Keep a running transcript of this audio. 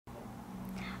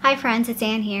Hi friends, it's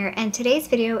Anne here, and today's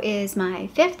video is my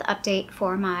 5th update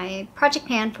for my Project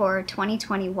Pan for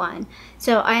 2021.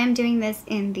 So I am doing this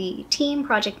in the Team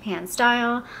Project Pan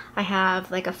style. I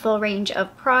have like a full range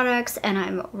of products and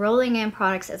I'm rolling in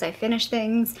products as I finish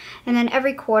things, and then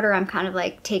every quarter I'm kind of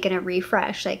like taking a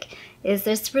refresh, like is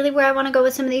this really where I want to go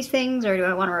with some of these things, or do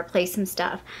I want to replace some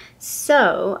stuff?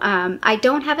 So I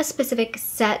don't have a specific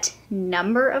set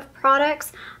number of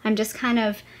products. I'm just kind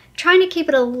of trying to keep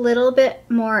it a little bit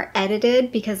more edited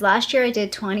because last year I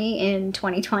did 20 in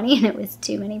 2020 and it was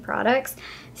too many products.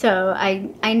 So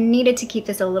I needed to keep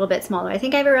this a little bit smaller. I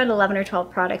think I have around 11 or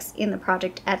 12 products in the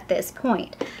project at this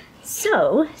point.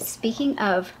 So speaking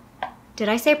of, did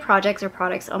I say projects or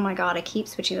products? Oh my God, I keep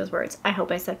switching those words. I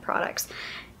hope I said products.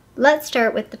 Let's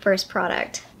start with the first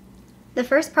product. The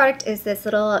first product is this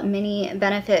little mini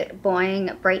Benefit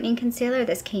Boing Brightening Concealer.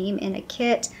 This came in a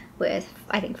kit with,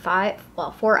 I think,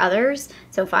 4 others,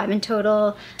 so 5 in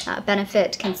total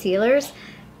Benefit concealers.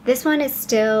 This one is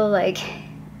still like,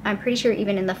 I'm pretty sure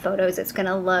even in the photos it's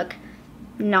gonna look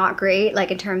not great,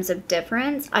 like in terms of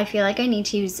difference. I feel like I need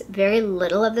to use very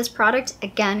little of this product.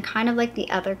 Again, kind of like the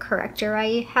other corrector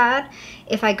I had.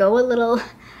 If I go a little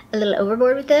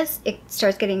overboard with this, it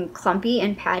starts getting clumpy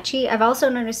and patchy. I've also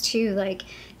noticed too, like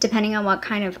depending on what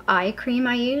kind of eye cream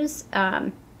I use,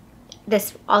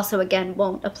 this also again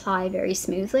won't apply very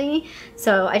smoothly.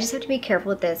 So I just have to be careful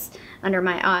with this under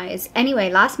my eyes.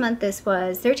 Anyway, last month this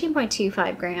was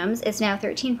 13.25 grams. It's now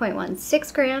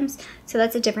 13.16 grams. So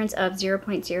that's a difference of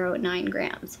 0.09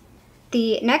 grams.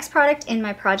 The next product in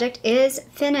my project is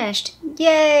finished.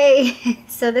 Yay!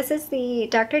 So this is the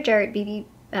Dr. Jart Beauty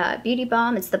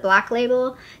Balm. It's the black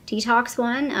label detox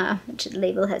one, which the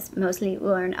label has mostly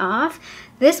worn off.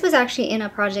 This was actually in a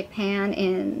Project Pan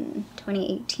in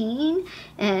 2018,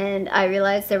 and I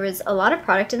realized there was a lot of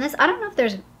product in this. I don't know if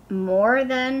there's more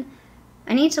than,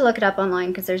 I need to look it up online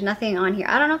because there's nothing on here.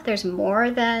 I don't know if there's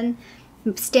more than,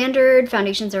 standard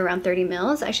foundations are around 30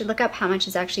 mils. I should look up how much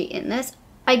is actually in this.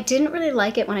 I didn't really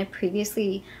like it when I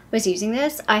previously was using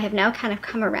this. I have now kind of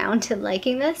come around to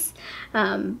liking this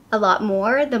a lot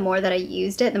more. The more that I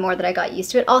used it, the more that I got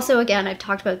used to it. Also, again, I've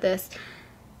talked about this.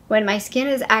 When my skin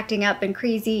is acting up and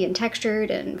crazy and textured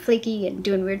and flaky and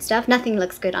doing weird stuff, nothing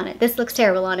looks good on it. This looks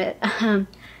terrible on it.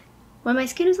 When my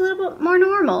skin is a little bit more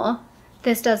normal,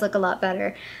 this does look a lot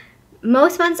better.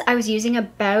 Most months I was using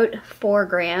about 4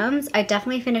 grams. I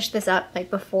definitely finished this up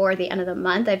like before the end of the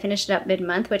month. I finished it up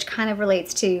mid-month, which kind of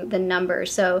relates to the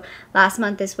numbers. So last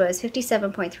month this was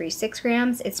 57.36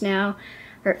 grams. It's now,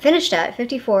 or finished at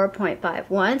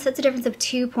 54.51. So that's a difference of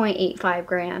 2.85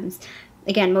 grams.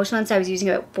 Again, most months I was using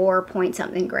about 4 point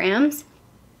something grams.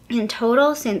 In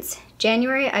total, since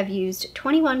January, I've used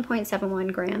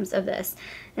 21.71 grams of this,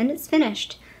 and it's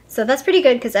finished. So that's pretty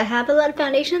good because I have a lot of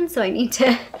foundation, so I need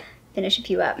to finish a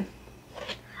few up.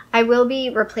 I will be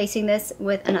replacing this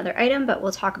with another item, but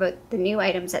we'll talk about the new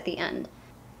items at the end.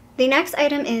 The next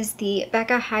item is the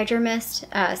Becca Hydro Mist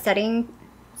Set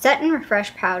and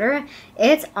Refresh Powder.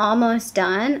 It's almost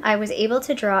done. I was able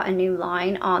to draw a new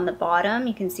line on the bottom.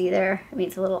 You can see there, I mean,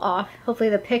 it's a little off. Hopefully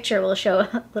the picture will show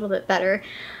a little bit better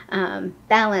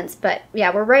balance, but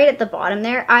yeah, we're right at the bottom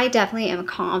there. I definitely am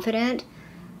confident,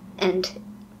 and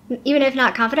even if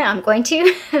not confident, I'm going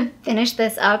to finish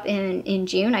this up in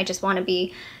June. I just want to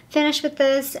be finished with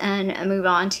this and move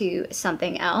on to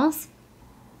something else.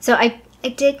 So I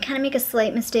did kind of make a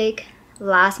slight mistake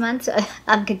last month, so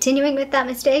I'm continuing with that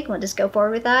mistake. We'll just go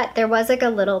forward with that. There was like a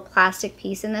little plastic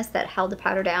piece in this that held the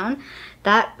powder down.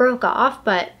 That broke off,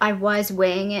 but I was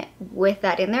weighing it with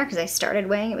that in there because I started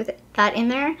weighing it with that in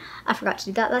there. I forgot to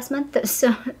do that last month.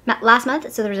 So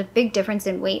there was a big difference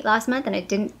in weight last month, and it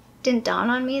didn't dawn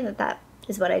on me that that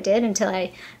is what I did until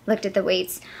I looked at the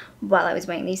weights while I was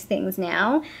weighing these things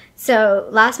now. So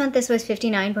last month this was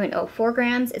 59.04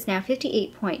 grams. It's now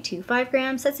 58.25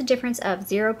 grams. That's a difference of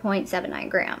 0.79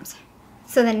 grams.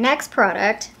 So the next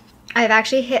product I've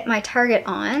actually hit my target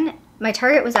on. My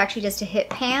target was actually just to hit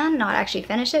pan, not actually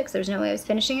finish it because there's no way I was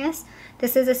finishing this.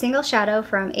 This is a single shadow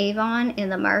from Avon in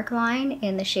the Mark line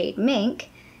in the shade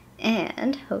Mink,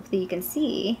 and hopefully you can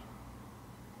see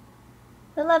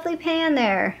the lovely pan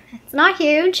there. It's not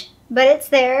huge, but it's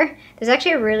there. There's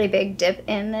actually a really big dip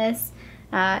in this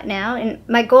now, and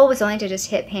my goal was only to just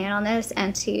hit pan on this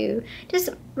and to just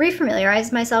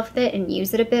refamiliarize myself with it and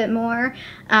use it a bit more.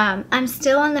 I'm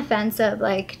still on the fence of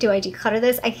like, do I declutter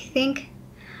this? I think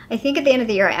I think at the end of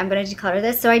the year I am going to declutter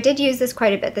this. So I did use this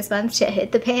quite a bit this month to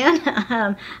hit the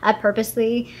pan. I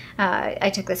purposely, I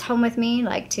took this home with me,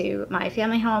 like to my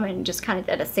family home, and just kind of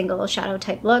did a single shadow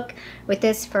type look with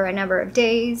this for a number of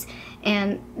days.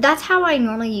 And that's how I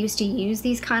normally used to use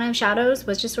these kind of shadows,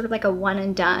 was just sort of like a one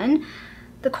and done.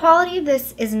 The quality of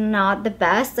this is not the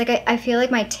best. Like I feel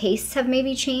like my tastes have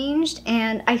maybe changed,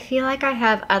 and I feel like I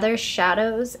have other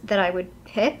shadows that I would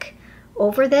pick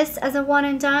over this as a one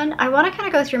and done. I want to kind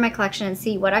of go through my collection and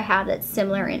see what I have that's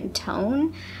similar in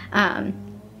tone.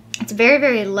 It's very,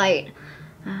 very light.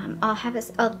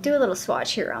 I'll do a little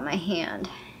swatch here on my hand.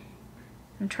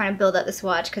 I'm trying to build up the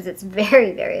swatch because it's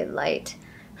very, very light.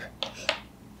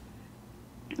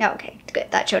 Okay, good,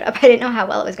 that showed up. I didn't know how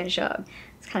well it was going to show up.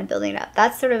 It's kind of building it up.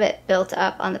 That's sort of it built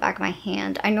up on the back of my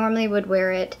hand. I normally would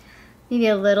wear it maybe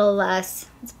a little less.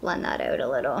 Let's blend that out a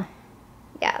little.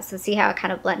 Yeah, so see how it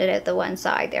kind of blended out the one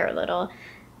side there a little.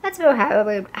 That's about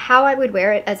how I would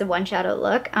wear it as a one shadow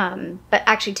look. But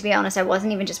actually, to be honest, I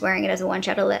wasn't even just wearing it as a one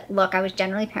shadow look. I was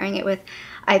generally pairing it with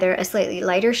either a slightly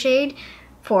lighter shade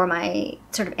for my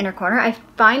sort of inner corner. I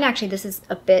find actually this is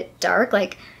a bit dark,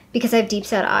 like because I have deep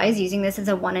set eyes, using this as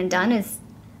a one and done is,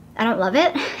 I don't love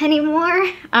it anymore.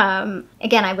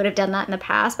 Again, I would have done that in the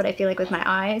past, but I feel like with my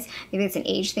eyes, maybe it's an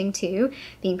age thing too,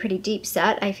 being pretty deep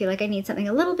set, I feel like I need something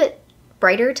a little bit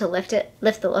brighter to lift the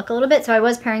look a little bit. So I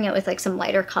was pairing it with like some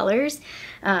lighter colors,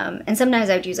 and sometimes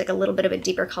I would use like a little bit of a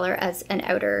deeper color as an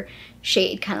outer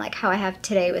shade, kind of like how I have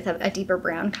today with a deeper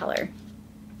brown color.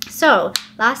 So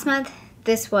last month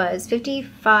this was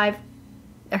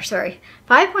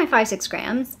 5.56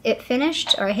 grams. It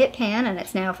finished, or I hit pan, and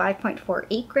it's now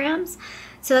 5.48 grams.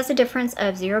 So that's a difference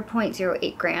of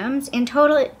 0.08 grams. In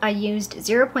total, I used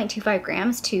 0.25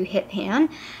 grams to hit pan.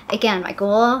 Again, my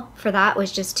goal for that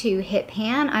was just to hit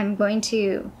pan. I'm going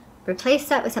to replace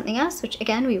that with something else, which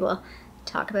again, we will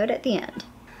talk about at the end.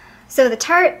 So the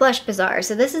Tarte Blush Bazaar.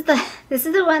 So this is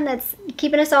the one that's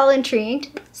keeping us all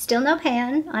intrigued. Still no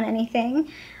pan on anything.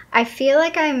 I feel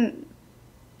like I'm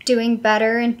doing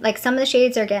better, and like some of the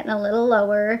shades are getting a little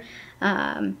lower.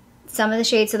 Some of the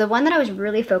shades, so the one that I was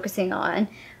really focusing on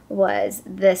was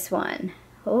this one.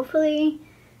 Hopefully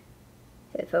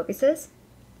it focuses.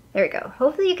 There we go.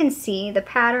 Hopefully you can see the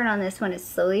pattern on this one is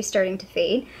slowly starting to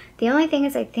fade. The only thing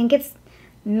is I think it's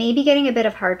maybe getting a bit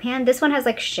of hard pan. This one has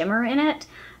like shimmer in it,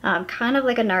 kind of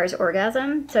like a NARS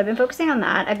Orgasm. So I've been focusing on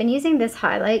that. I've been using this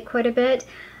highlight quite a bit.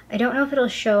 I don't know if it'll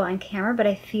show on camera, but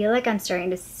I feel like I'm starting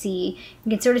to see,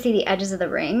 you can sort of see the edges of the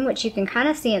ring, which you can kind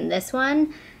of see in this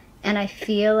one. And I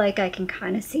feel like I can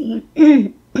kind of see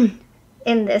in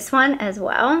this one as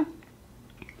well.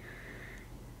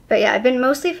 But yeah, I've been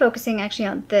mostly focusing actually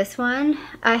on this one.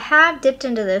 I have dipped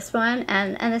into this one,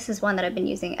 and this is one that I've been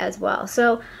using as well.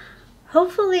 So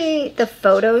hopefully the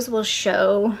photos will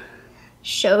show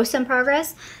some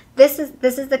progress. This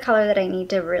is the color that I need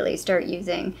to really start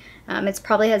using. It's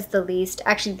probably has the least,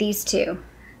 actually these two,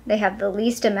 they have the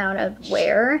least amount of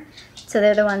wear. So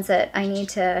they're the ones that I need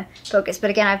to focus.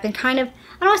 But again, I've been kind of, I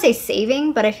don't want to say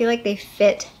saving, but I feel like they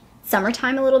fit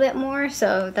summertime a little bit more.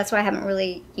 So that's why I haven't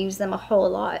really used them a whole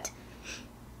lot.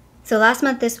 So last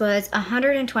month this was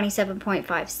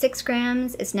 127.56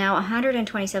 grams. It's now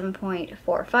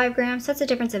 127.45 grams. So that's a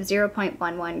difference of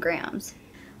 0.11 grams.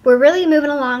 We're really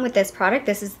moving along with this product.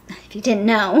 This is, if you didn't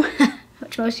know,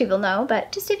 which most people know,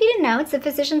 but just if you didn't know, it's the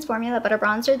Physicians Formula Butter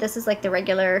Bronzer. This is like the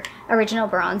regular original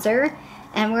bronzer.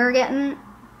 And we're getting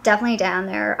definitely down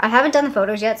there. I haven't done the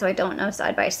photos yet, so I don't know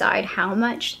side by side how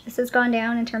much this has gone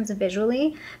down in terms of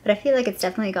visually, but I feel like it's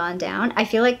definitely gone down. I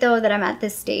feel like though that I'm at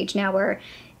this stage now where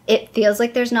it feels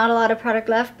like there's not a lot of product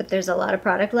left, but there's a lot of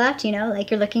product left, you know,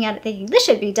 like you're looking at it thinking this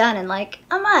should be done in like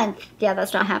a month. Yeah,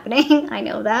 that's not happening. I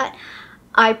know that.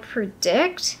 I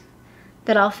predict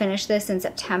that I'll finish this in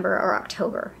September or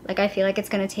October. Like I feel like it's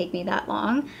going to take me that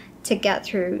long to get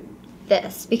through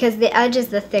this because the edge is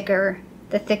the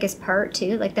thickest part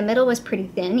too. Like the middle was pretty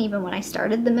thin. Even when I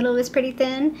started, the middle was pretty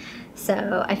thin.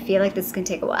 So I feel like this is going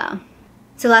to take a while.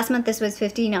 So last month this was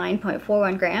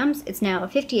 59.41 grams. It's now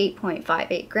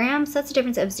 58.58 grams. So that's a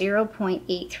difference of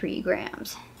 0.83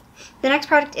 grams. The next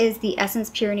product is the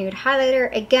Essence Pure Nude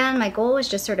Highlighter. Again, my goal was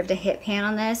just sort of to hit pan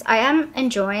on this. I am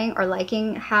enjoying or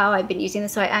liking how I've been using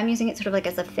this. So I am using it sort of like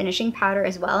as a finishing powder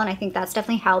as well. And I think that's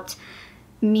definitely helped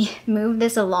me move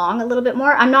this along a little bit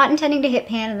more. I'm not intending to hit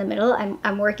pan in the middle.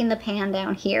 I'm working the pan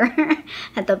down here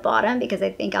at the bottom because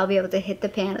I think I'll be able to hit the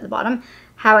pan at the bottom.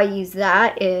 How I use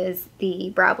that is the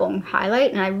brow bone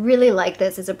highlight, and I really like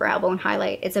this as a brow bone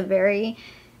highlight.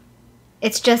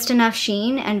 It's just enough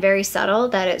sheen and very subtle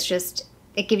that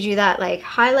it gives you that like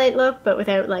highlight look, but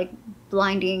without like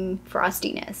blinding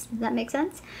frostiness. Does that make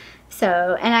sense?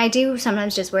 So, and I do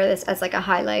sometimes just wear this as like a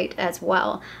highlight as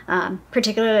well,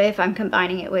 particularly if I'm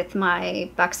combining it with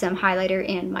my Buxom highlighter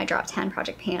in my Drop 10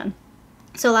 Project Pan.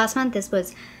 So last month this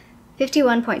was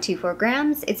 51.24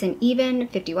 grams. It's an even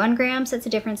 51 grams. That's a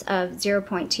difference of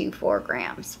 0.24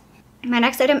 grams. My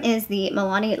next item is the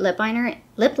Milani lip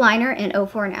liner in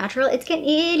 04 Natural. It's getting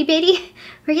itty bitty.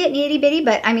 We're getting itty bitty,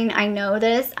 but I mean, I know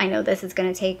this is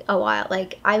going to take a while.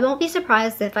 Like, I won't be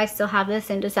surprised if I still have this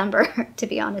in December, to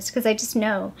be honest, because I just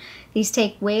know these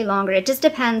take way longer. It just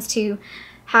depends to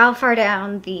how far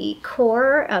down the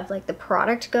core of like the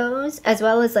product goes, as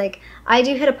well as like, I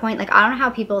do hit a point, like, I don't know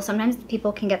how sometimes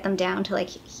people can get them down to like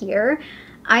here.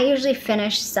 I usually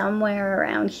finish somewhere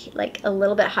around like a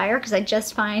little bit higher, because I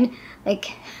just find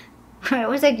like when I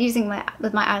was like using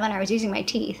with my eyeliner, I was using my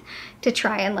teeth to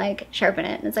try and like sharpen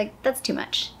it, and it's like, that's too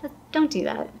much. Don't do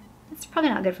that. It's probably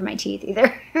not good for my teeth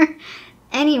either.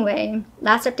 Anyway,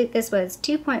 last update, this was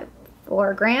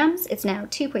 2.4 grams. It's now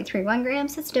 2.31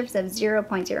 grams. That's a difference of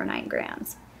 0.09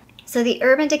 grams. So the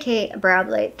Urban Decay Brow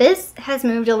Blade, this has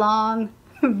moved along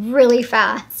really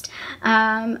fast.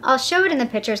 I'll show it in the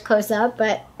pictures close up,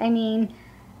 but I mean,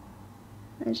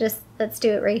 let's do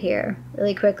it right here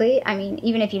really quickly. I mean,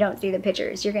 even if you don't see the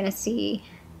pictures, you're gonna see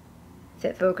if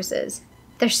it focuses.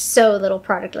 There's so little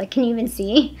product, like, can you even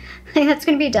see? Like, that's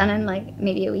gonna be done in like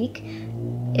maybe a week,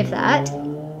 if that.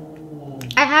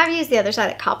 I have used the other side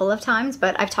a couple of times,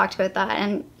 but I've talked about that,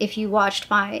 and if you watched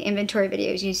my inventory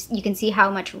videos, you can see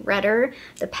how much redder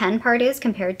the pen part is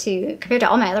compared to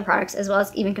all my other products, as well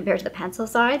as even compared to the pencil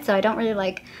side. So I don't really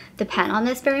like the pen on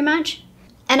this very much.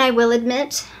 And I will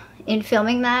admit, in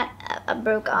filming that, I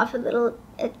broke off a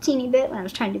teeny bit when I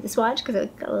was trying to do the swatch, because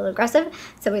it got a little aggressive.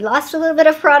 So we lost a little bit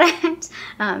of product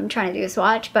trying to do a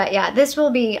swatch. But yeah, this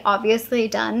will be obviously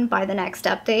done by the next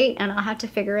update, and I'll have to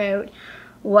figure out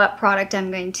what product I'm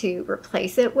going to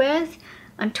replace it with.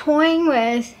 I'm toying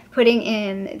with putting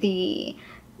in the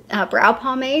brow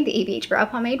pomade, the ABH brow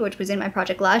pomade, which was in my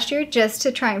project last year, just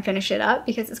to try and finish it up,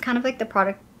 because it's kind of like the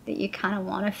product that you kind of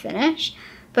want to finish.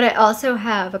 But I also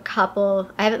have I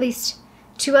have at least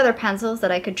 2 other pencils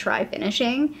that I could try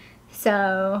finishing.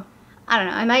 So I don't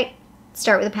know, I might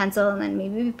start with a pencil and then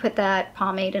maybe put that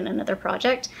pomade in another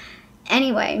project.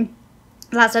 Anyway,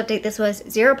 last update, this was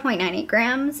 0.98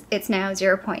 grams. It's now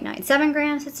 0.97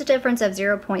 grams. It's a difference of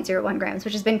 0.01 grams,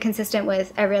 which has been consistent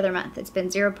with every other month. It's been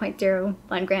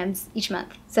 0.01 grams each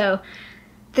month. So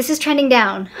this is trending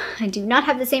down. I do not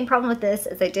have the same problem with this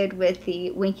as I did with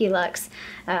the Winky Lux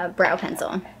brow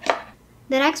pencil.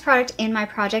 The next product in my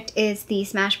project is the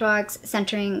Smashbox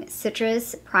Centering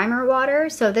Citrus Primer Water.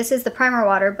 So this is the primer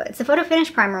water, but it's a photo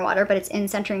finish primer water, but it's in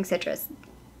Centering Citrus.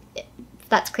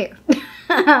 That's clear.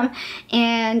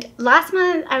 And last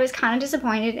month I was kind of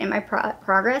disappointed in my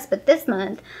progress, but this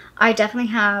month I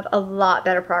definitely have a lot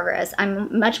better progress.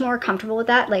 I'm much more comfortable with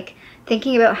that, like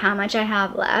thinking about how much I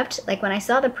have left. Like when I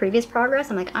saw the previous progress,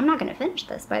 I'm like, I'm not going to finish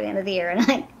this by the end of the year, and I'm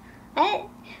like, eh.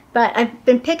 But I've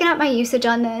been picking up my usage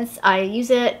on this. I use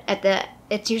it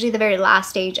it's usually the very last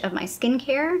stage of my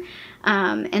skincare,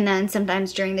 and then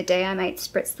sometimes during the day I might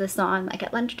spritz this on like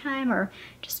at lunchtime, or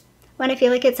just when I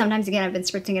feel like it. Sometimes, again, I've been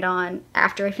spritzing it on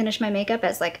after I finish my makeup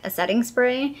as like a setting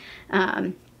spray.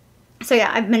 So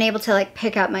yeah, I've been able to like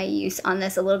pick up my use on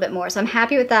this a little bit more. So I'm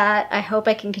happy with that. I hope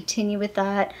I can continue with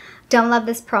that. Don't love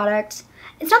this product.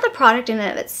 It's not the product in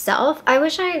and of itself. I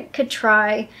wish I could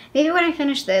try, maybe when I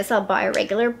finish this, I'll buy a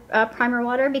regular primer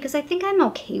water, because I think I'm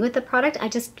okay with the product.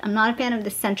 I'm not a fan of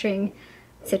the Centering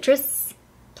Citrus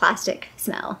plastic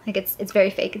smell. Like it's very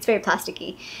fake. It's very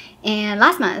plasticky. And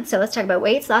last month, so let's talk about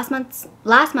weights. Last month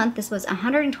this was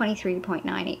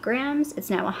 123.98 grams.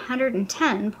 It's now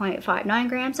 110.59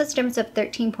 grams. That's a difference of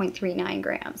 13.39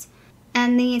 grams.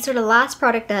 And the sort of last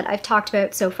product that I've talked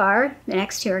about so far, the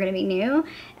next 2 are going to be new,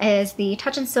 is the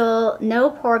Touch in Sol No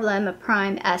Problem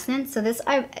Prime Essence. So this,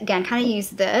 I again kind of use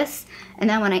this, and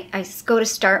then when I go to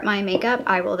start my makeup,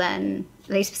 I will then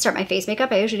start my face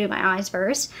makeup. I usually do my eyes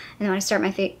first, and then when I start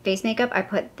my face makeup, I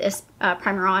put this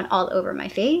primer on all over my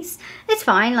face. It's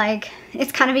fine, like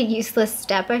it's kind of a useless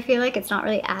step. I feel like it's not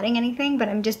really adding anything, but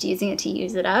I'm just using it to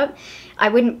use it up. I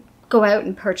wouldn't go out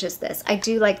and purchase this. I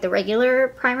do like the regular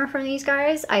primer from these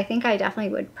guys. I think I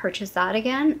definitely would purchase that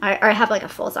again. I have like a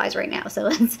full size right now, so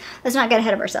let's not get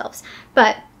ahead of ourselves.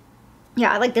 But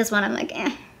yeah, I like this one. I'm like,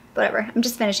 whatever. I'm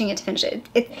just finishing it to finish it.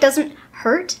 It doesn't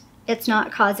hurt. It's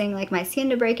not causing like my skin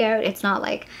to break out. It's not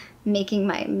like making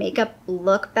my makeup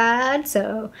look bad,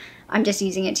 so I'm just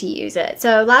using it to use it.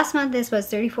 So last month this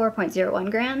was 34.01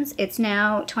 grams. It's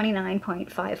now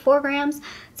 29.54 grams.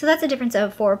 So that's a difference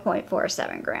of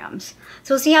 4.47 grams.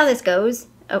 So we'll see how this goes.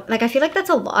 Oh, like I feel like that's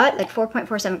a lot, like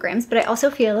 4.47 grams, but I also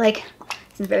feel like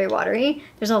this is very watery.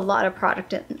 There's a lot of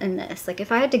product in this. Like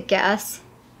if I had to guess,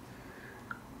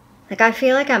 like I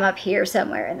feel like I'm up here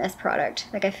somewhere in this product.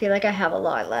 Like I feel like I have a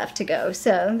lot left to go.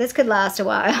 So this could last a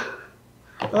while.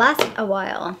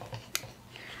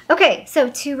 Okay, so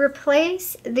to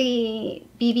replace the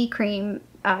BB cream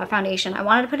foundation, I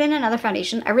wanted to put in another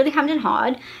foundation. I really haven't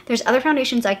hawed. There's other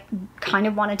foundations I kind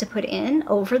of wanted to put in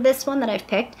over this one that I've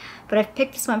picked, but I've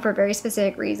picked this one for a very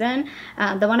specific reason.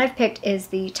 The one I've picked is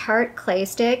the Tarte Clay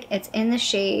Stick. It's in the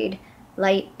shade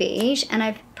Light Beige, and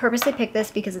I've purposely picked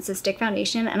this because it's a stick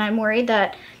foundation, and I'm worried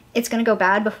that it's going to go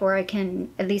bad before I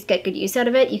can at least get good use out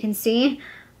of it. You can see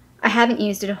I haven't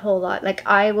used it a whole lot. Like,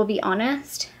 I will be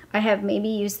honest, I have maybe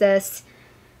used this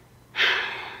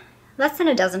less than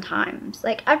a dozen times.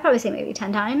 Like, I'd probably say maybe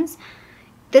 10 times.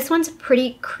 This one's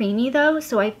pretty creamy though,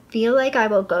 so I feel like I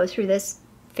will go through this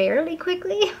fairly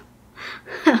quickly.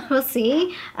 We'll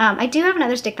see. I do have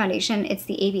another stick foundation. It's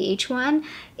the ABH one.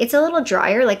 It's a little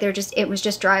drier, like it was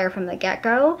just drier from the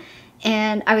get-go.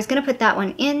 And I was going to put that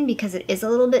one in because it is a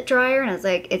little bit drier, and I was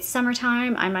like, it's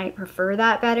summertime, I might prefer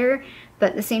that better.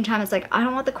 But at the same time, it's like, I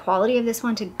don't want the quality of this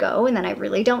one to go, and then I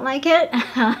really don't like it.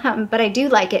 But I do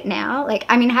like it now. Like,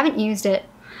 I mean, I haven't used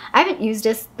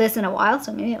this in a while,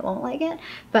 so maybe I won't like it.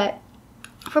 But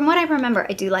from what I remember,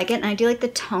 I do like it, and I do like the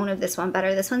tone of this one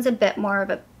better. This one's a bit more of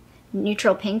a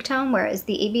neutral pink tone, whereas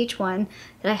the ABH one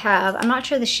that I have, I'm not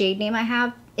sure the shade name I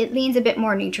have, it leans a bit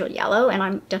more neutral yellow, and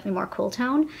I'm definitely more cool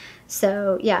tone.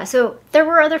 So yeah, so there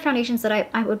were other foundations that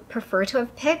I would prefer to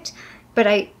have picked, but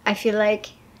I feel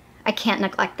like I can't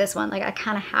neglect this one. Like, I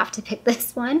kind of have to pick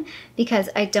this one because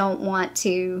I don't want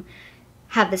to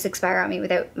have this expire on me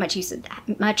without much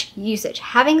usage.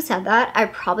 Having said that, I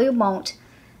probably won't.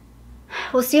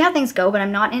 We'll see how things go, but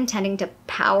I'm not intending to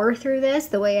power through this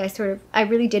the way I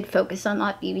really did focus on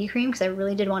that BB cream because I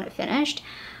really did want it finished.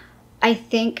 I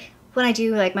think when I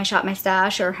do like my Shop My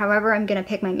Stash, or however I'm going to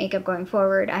pick my makeup going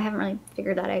forward, I haven't really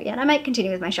figured that out yet. I might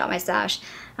continue with my Shop My Stash.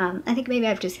 I think maybe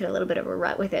I've just hit a little bit of a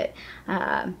rut with it.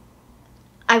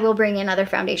 I will bring in other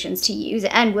foundations to use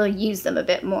and will use them a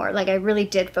bit more. Like, I really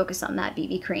did focus on that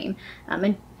BB cream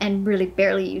and really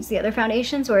barely use the other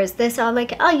foundations, whereas this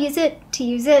I'll use it to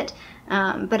use it,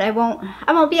 but I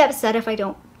won't be upset if I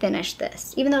don't finish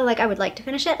this, even though like I would like to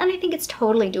finish it, and I think it's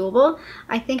totally doable.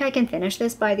 I think I can finish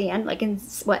this by the end, like in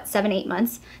what, 7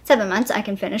 months I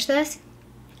can finish this,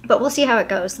 but we'll see how it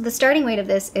goes. So the starting weight of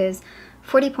this is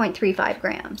 40.35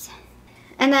 grams.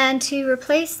 And then to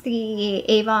replace the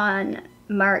Avon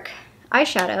Mark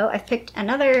eyeshadow, I've picked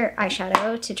another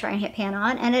eyeshadow to try and hit pan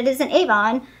on, and it is an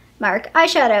Avon Mark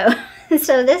eyeshadow.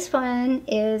 So this one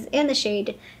is in the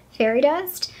shade Fairy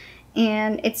Dust,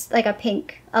 and it's like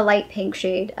a light pink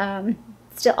shade.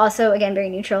 Still also, again, very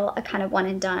neutral, a kind of one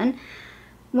and done.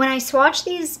 When I swatched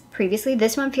these previously,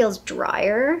 this one feels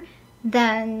drier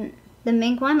than the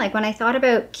Mink one. Like, when I thought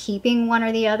about keeping one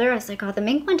or the other, I was like, oh, the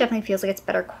Mink one definitely feels like it's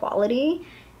better quality,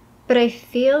 but I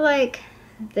feel like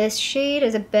this shade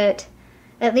is a bit,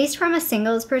 at least from a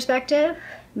singles perspective,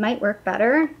 might work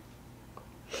better.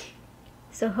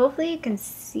 So hopefully you can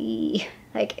see,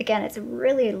 like, again, it's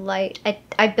really light.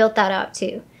 I built that up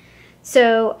too.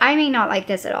 So I may not like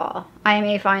this at all. I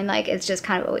may find like it's just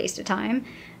kind of a waste of time.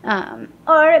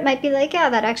 Or it might be like, yeah,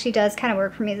 that actually does kind of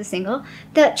work for me as a single.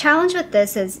 The challenge with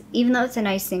this is, even though it's a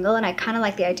nice single, and I kind of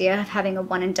like the idea of having a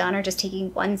one and done or just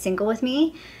taking one single with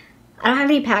me, I don't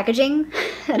have any packaging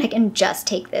and I can just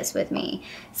take this with me.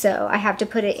 So I have to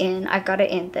put it in, I've got it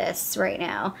in this right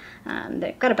now.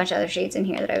 I've got a bunch of other shades in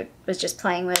here that I was just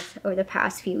playing with over the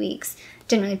past few weeks.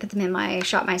 Didn't really put them in my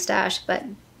Shop My Stash, but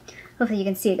hopefully you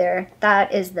can see there.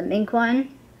 That is the Mink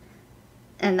one,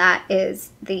 and that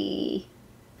is the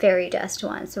Fairy Dust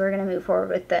one. So we're gonna move forward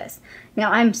with this.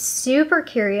 Now I'm super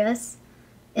curious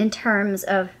in terms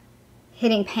of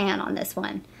hitting pan on this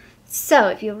one. So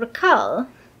if you recall,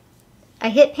 I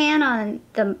hit pan on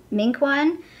the Mink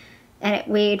one, and it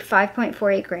weighed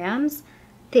 5.48 grams.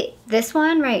 This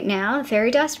one right now,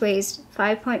 Fairy Dust, weighs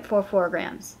 5.44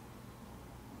 grams.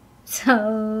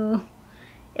 So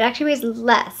it actually weighs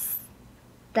less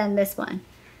than this one.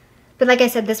 But like I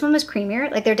said, this one was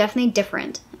creamier. Like, they're definitely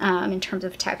different in terms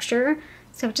of texture.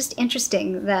 So just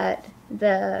interesting that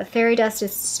the Fairy Dust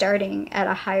is starting at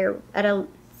a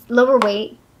lower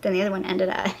weight than the other one ended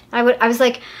at. I was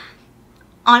like,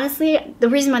 honestly, the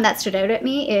reason why that stood out at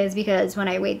me is because when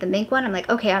I weighed the Mink one, I'm like,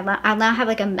 okay, I'll now have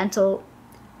like a mental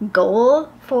goal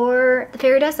for the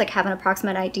fairy dust, like have an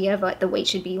approximate idea of what the weight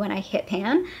should be when I hit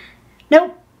pan.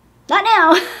 Nope, not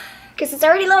now, because it's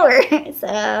already lower.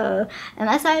 So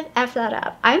unless I F that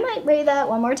up, I might weigh that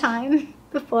one more time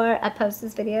before I post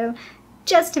this video,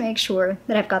 just to make sure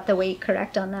that I've got the weight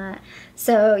correct on that.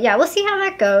 So yeah, we'll see how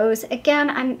that goes. Again,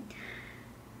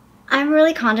 I'm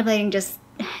really contemplating just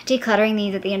decluttering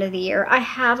these at the end of the year. I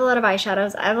have a lot of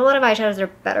eyeshadows. I have a lot of eyeshadows that are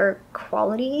better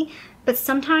quality, but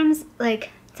sometimes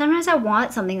I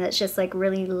want something that's just like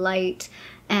really light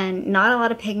and not a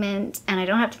lot of pigment, and I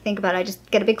don't have to think about it. I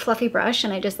just get a big fluffy brush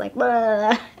and I just like,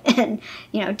 blah, and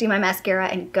you know, do my mascara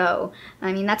and go.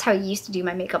 I mean, that's how I used to do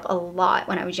my makeup a lot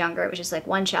when I was younger. It was just like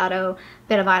one shadow,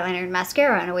 bit of eyeliner and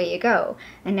mascara, and away you go.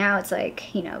 And now it's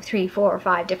like, you know, 3, 4, or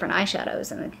 5 different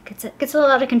eyeshadows, and it gets a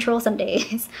lot out of control some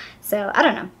days. So I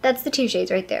don't know. That's the 2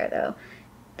 shades right there, though.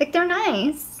 Like, they're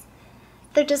nice.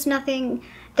 They're just nothing.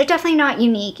 They're definitely not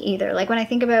unique either. Like, when I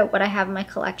think about what I have in my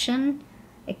collection,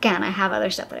 again, I have other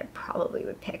stuff that I probably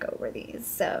would pick over these.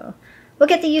 So we'll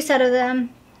get the use out of them.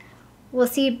 We'll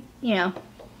see, you know,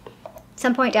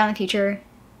 some point down in the future.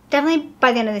 Definitely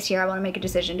by the end of this year, I want to make a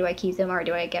decision. Do I keep them or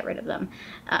do I get rid of them?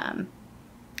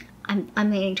 I'm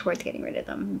leaning towards getting rid of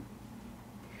them.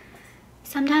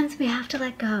 Sometimes we have to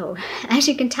let go. As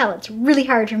you can tell, it's really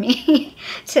hard for me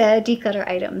to declutter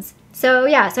items. So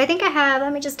yeah, so I think I have,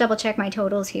 let me just double check my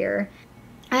totals here.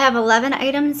 I have 11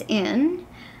 items in.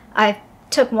 I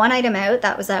took 1 item out,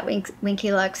 that was that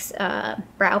Winky Lux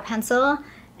brow pencil,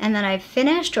 and then I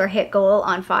finished or hit goal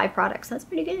on 5 products. That's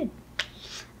pretty good.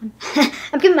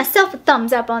 I'm giving myself a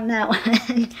thumbs up on that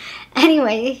one.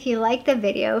 Anyway, if you like the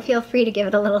video, feel free to give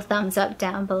it a little thumbs up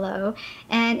down below.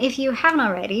 And if you haven't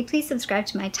already, please subscribe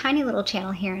to my tiny little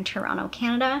channel here in Toronto,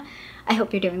 Canada. I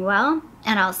hope you're doing well,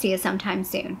 and I'll see you sometime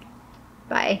soon.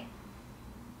 Bye.